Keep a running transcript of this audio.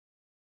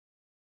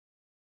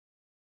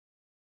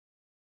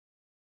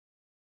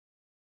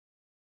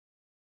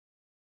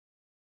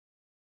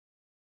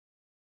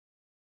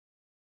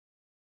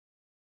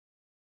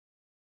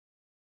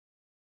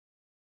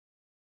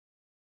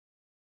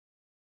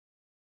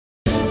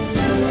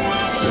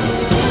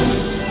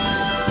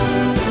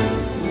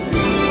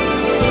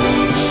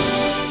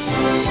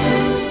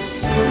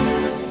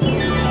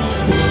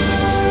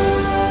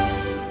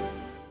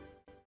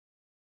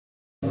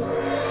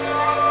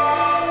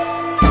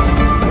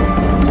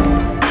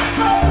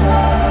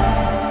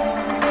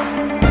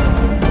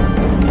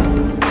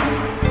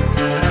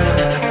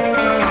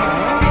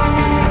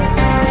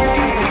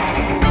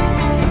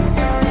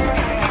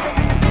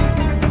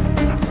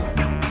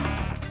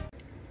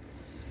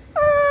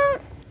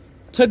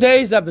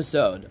Today's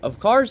episode of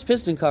Cars,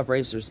 Piston Cup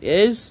Racers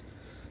is,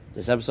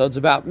 this episode's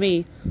about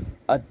me,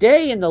 a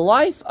day in the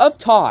life of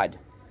Todd.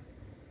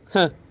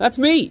 That's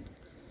me.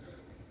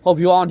 Hope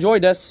you all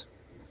enjoyed this.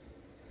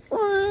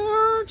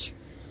 Whoa,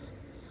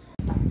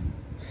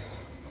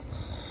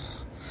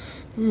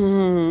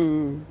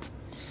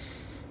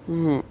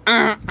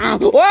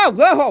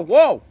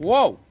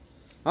 whoa.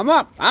 I'm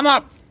up.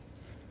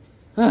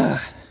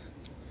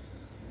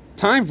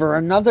 Time for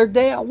another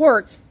day at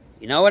work.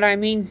 You know what I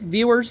mean,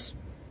 viewers?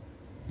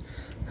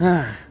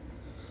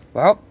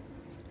 Well,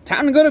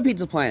 time to go to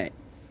Pizza Planet.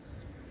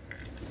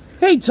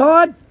 Hey,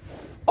 Todd.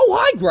 Oh,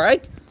 hi,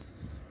 Greg.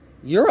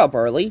 You're up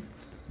early.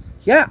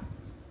 Yeah.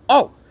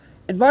 Oh,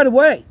 and by the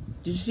way,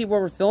 did you see where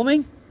we're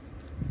filming?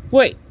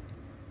 Wait,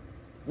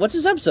 what's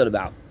this episode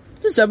about?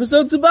 This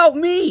episode's about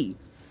me.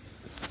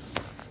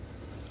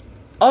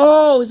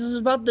 Oh, is this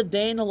about the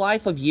day in the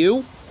life of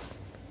you?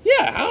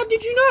 Yeah, how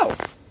did you know?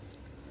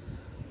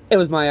 It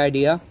was my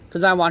idea,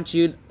 because I want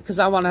to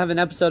have an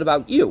episode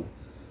about you.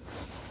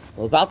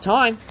 Well, about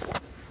time.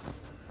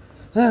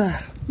 You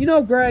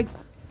know, Greg,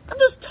 I'm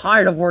just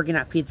tired of working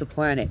at Pizza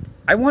Planet.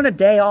 I want a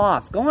day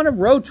off, go on a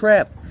road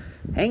trip,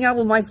 hang out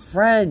with my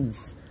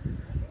friends,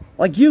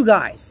 like you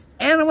guys,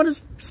 and I want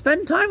to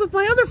spend time with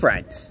my other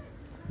friends.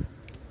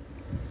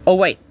 Oh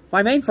wait,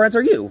 my main friends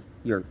are you.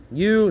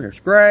 There's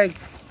Greg,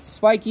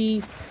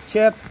 Spiky,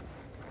 Chip.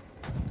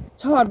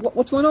 Todd,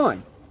 what's going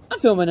on? I'm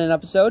filming an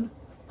episode.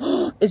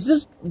 Is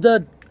this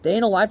the day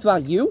in the life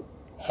about you?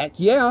 Heck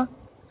yeah.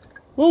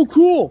 Oh,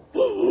 cool. I'm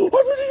in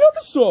the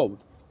episode.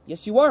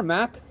 Yes, you are,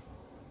 Mac.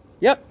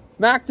 Yep,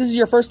 Mac, this is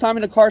your first time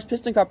in the Cars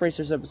Piston Cup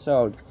Racers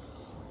episode.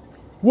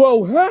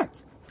 Whoa, heck.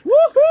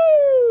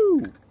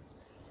 Woohoo!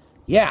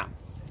 Yeah.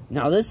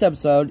 Now, this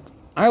episode,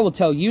 I will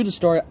tell you the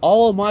story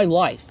all of my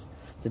life.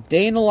 The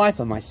day in the life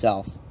of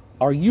myself.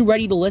 Are you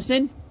ready to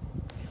listen?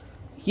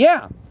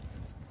 Yeah.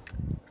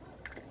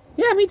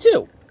 Yeah, me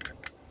too.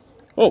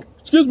 Oh,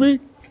 excuse me.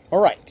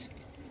 Alright,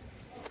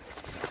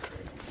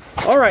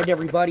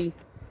 everybody.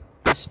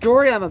 The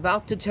story I'm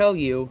about to tell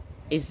you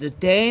is the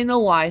day in the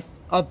life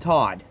of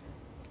Todd.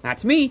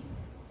 That's me.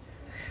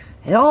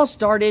 It all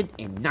started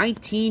in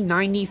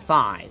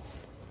 1995.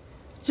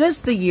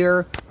 Just the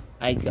year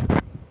I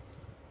got...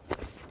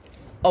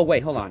 Oh,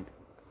 wait, hold on.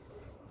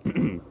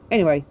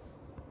 Anyway,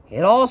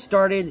 it all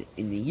started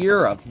in the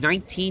year of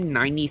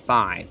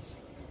 1995.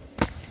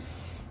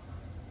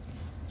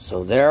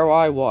 So there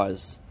I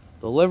was,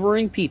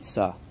 delivering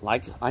pizza,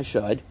 like I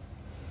should,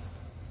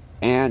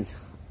 and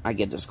I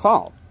get this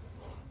call.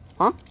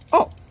 Huh?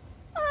 Oh.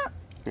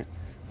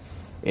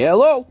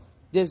 Hello,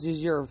 this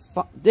is your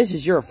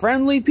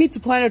friendly Pizza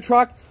Planet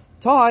truck,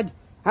 Todd.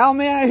 How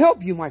may I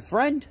help you, my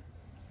friend?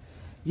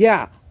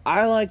 Yeah,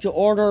 I like to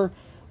order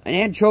an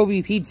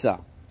anchovy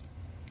pizza.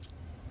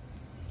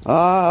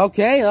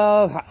 Okay,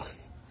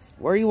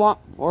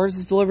 where is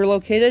this delivery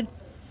located?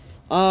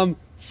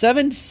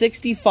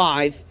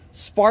 765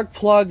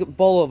 Sparkplug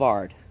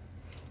Boulevard.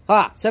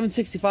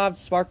 765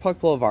 Sparkplug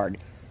Boulevard.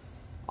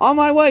 On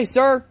my way,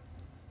 sir.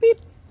 Beep.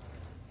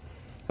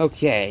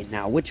 Okay,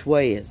 now which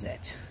way is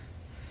it?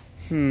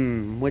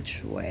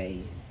 Which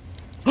way?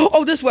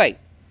 Oh, this way!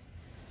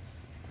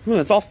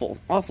 It's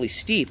awfully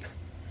steep.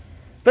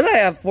 But I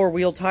have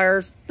four-wheel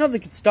tires.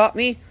 Nothing can stop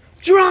me.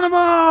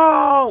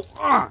 Geronimo!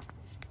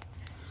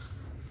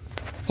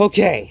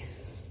 Okay.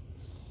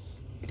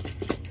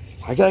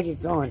 I gotta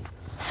get going.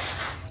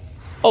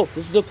 Oh,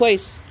 this is the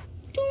place.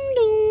 Ding,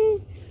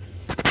 ding.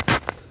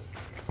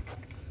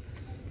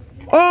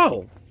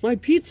 Oh, my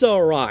pizza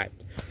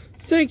arrived.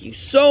 Thank you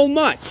so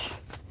much.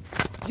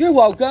 You're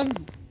welcome.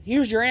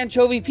 Here's your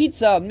anchovy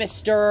pizza,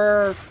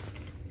 Mr.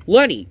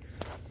 Lenny.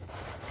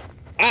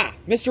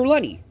 Mr.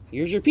 Lenny,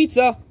 here's your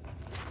pizza.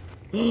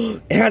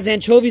 It has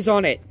anchovies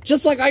on it,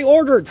 just like I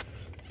ordered.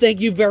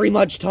 Thank you very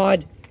much,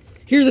 Todd.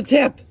 Here's a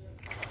tip.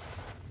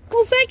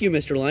 Well, thank you,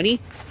 Mr. Lenny.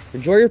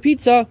 Enjoy your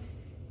pizza.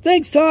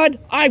 Thanks, Todd.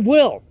 I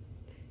will.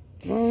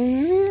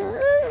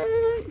 I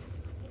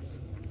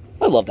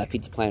love that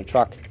Pizza Planet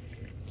truck.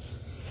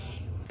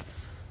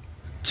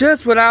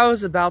 Just when I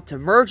was about to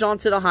merge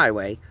onto the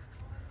highway,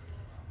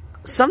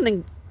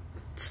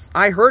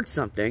 I heard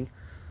something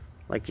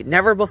like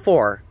never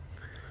before.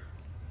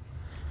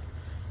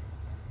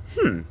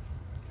 I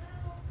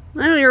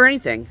don't hear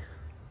anything.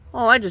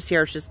 All I just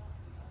hear is just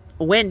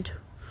wind.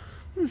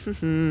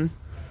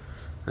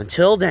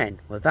 Until then,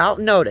 without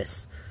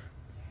notice,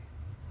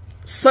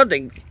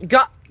 something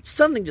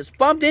just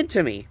bumped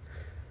into me.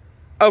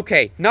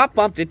 Okay, not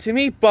bumped into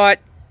me, but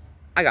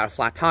I got a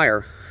flat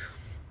tire.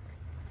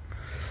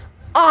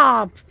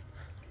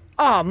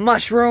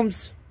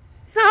 Mushrooms.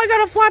 Now I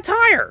got a flat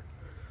tire.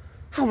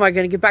 How am I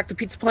going to get back to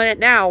Pizza Planet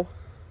now?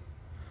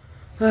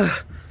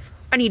 I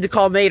need to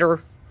call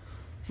Mater.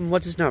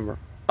 What's his number?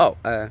 Oh,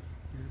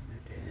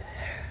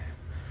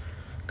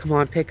 come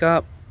on, pick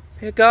up.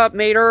 Pick up,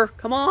 Mater.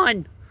 Come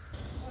on.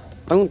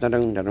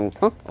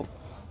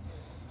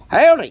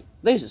 Howdy,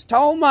 this is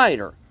Todd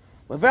Mater.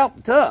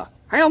 Without the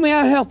how may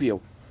I help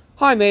you?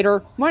 Hi,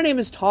 Mater. My name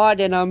is Todd,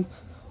 and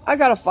I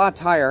got a flat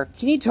tire.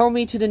 Can you tow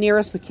me to the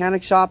nearest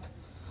mechanic shop?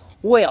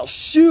 Well,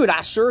 shoot,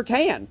 I sure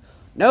can.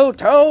 No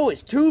tow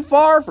is too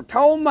far for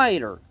tow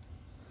Mater.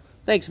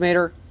 Thanks,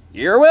 Mater.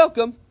 You're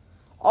welcome.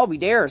 I'll be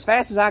there as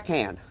fast as I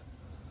can.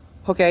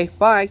 Okay,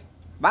 bye.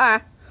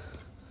 Bye.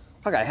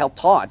 I gotta help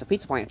Todd, the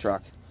pizza plant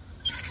truck.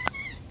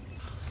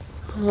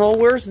 Oh,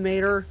 where's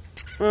Mater?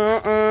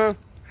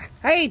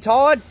 Hey,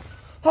 Todd.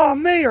 Oh,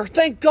 Mater,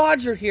 thank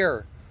God you're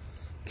here.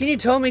 Can you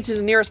tow me to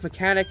the nearest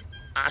mechanic?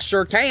 I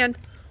sure can.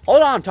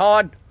 Hold on,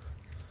 Todd.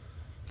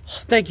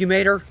 Thank you,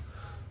 Mater.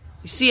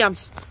 You see,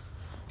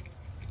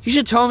 you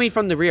should tow me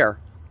from the rear.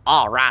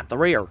 Alright, the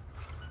rear.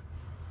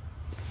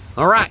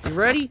 Alright, you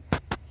ready?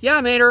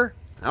 Yeah, Mater.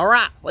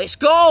 Alright, let's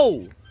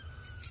go!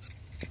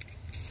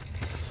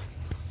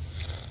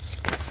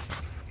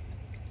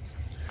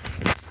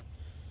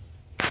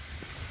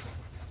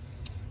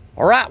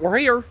 Alright, we're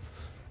here.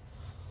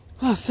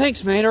 Oh,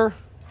 thanks, Mater.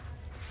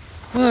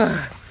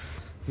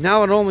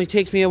 Now it only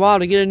takes me a while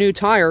to get a new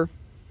tire.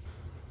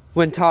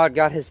 When Todd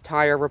got his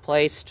tire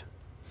replaced.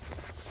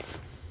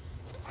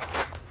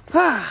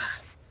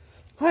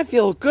 I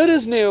feel good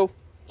as new.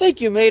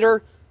 Thank you,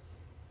 Mater.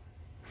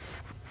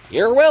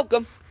 You're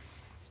welcome.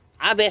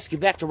 I best get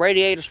back to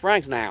Radiator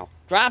Springs now.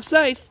 Drive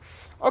safe.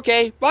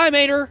 Okay, bye,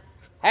 Mater.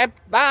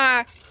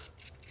 Bye.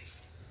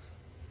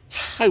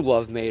 I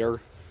love Mater.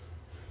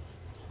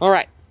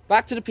 Alright,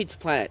 back to the Pizza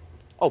Planet.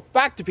 Oh,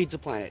 back to Pizza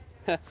Planet.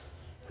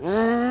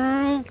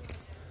 And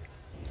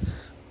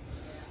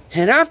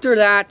after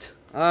that,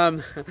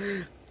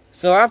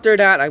 so after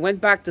that, I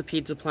went back to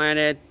Pizza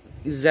Planet,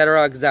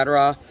 etc.,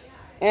 etc.,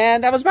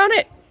 and that was about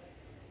it.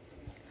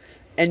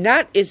 And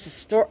that is the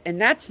story, and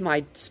that's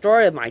my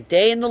story of my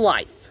day in the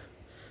life.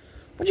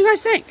 What do you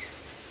guys think?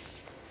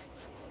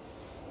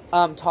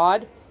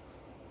 Todd,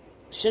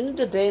 shouldn't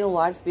the day in the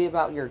life be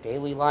about your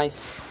daily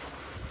life?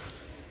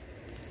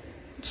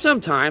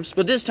 Sometimes,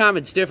 but this time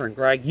it's different,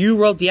 Greg. You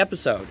wrote the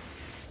episode.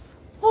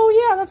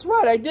 Oh yeah, that's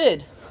right, I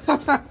did.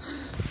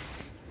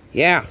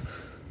 Yeah.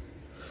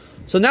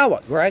 So now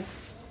what, Greg?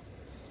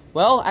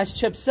 Well, as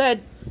Chip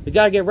said, we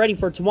gotta get ready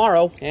for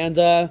tomorrow, and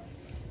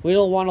we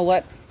don't want to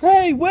let...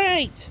 Hey,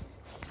 wait!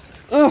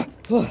 Oh,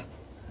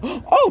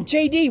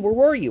 JD, where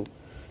were you?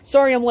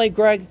 Sorry I'm late,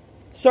 Greg.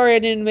 Sorry I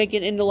didn't make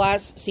it in the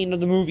last scene of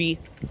the movie.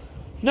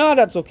 No,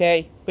 that's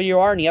okay, but you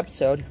are in the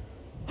episode.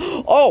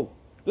 Oh,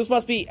 this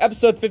must be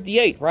episode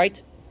 58,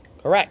 right?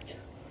 Correct.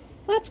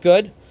 That's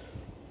good.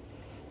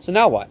 So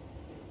now what?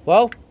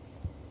 Well,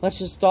 let's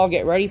just all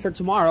get ready for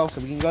tomorrow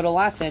so we can go to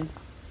lesson.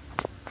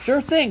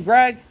 Sure thing,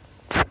 Greg.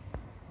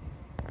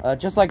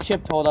 Just like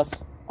Chip told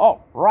us.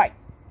 Oh, right.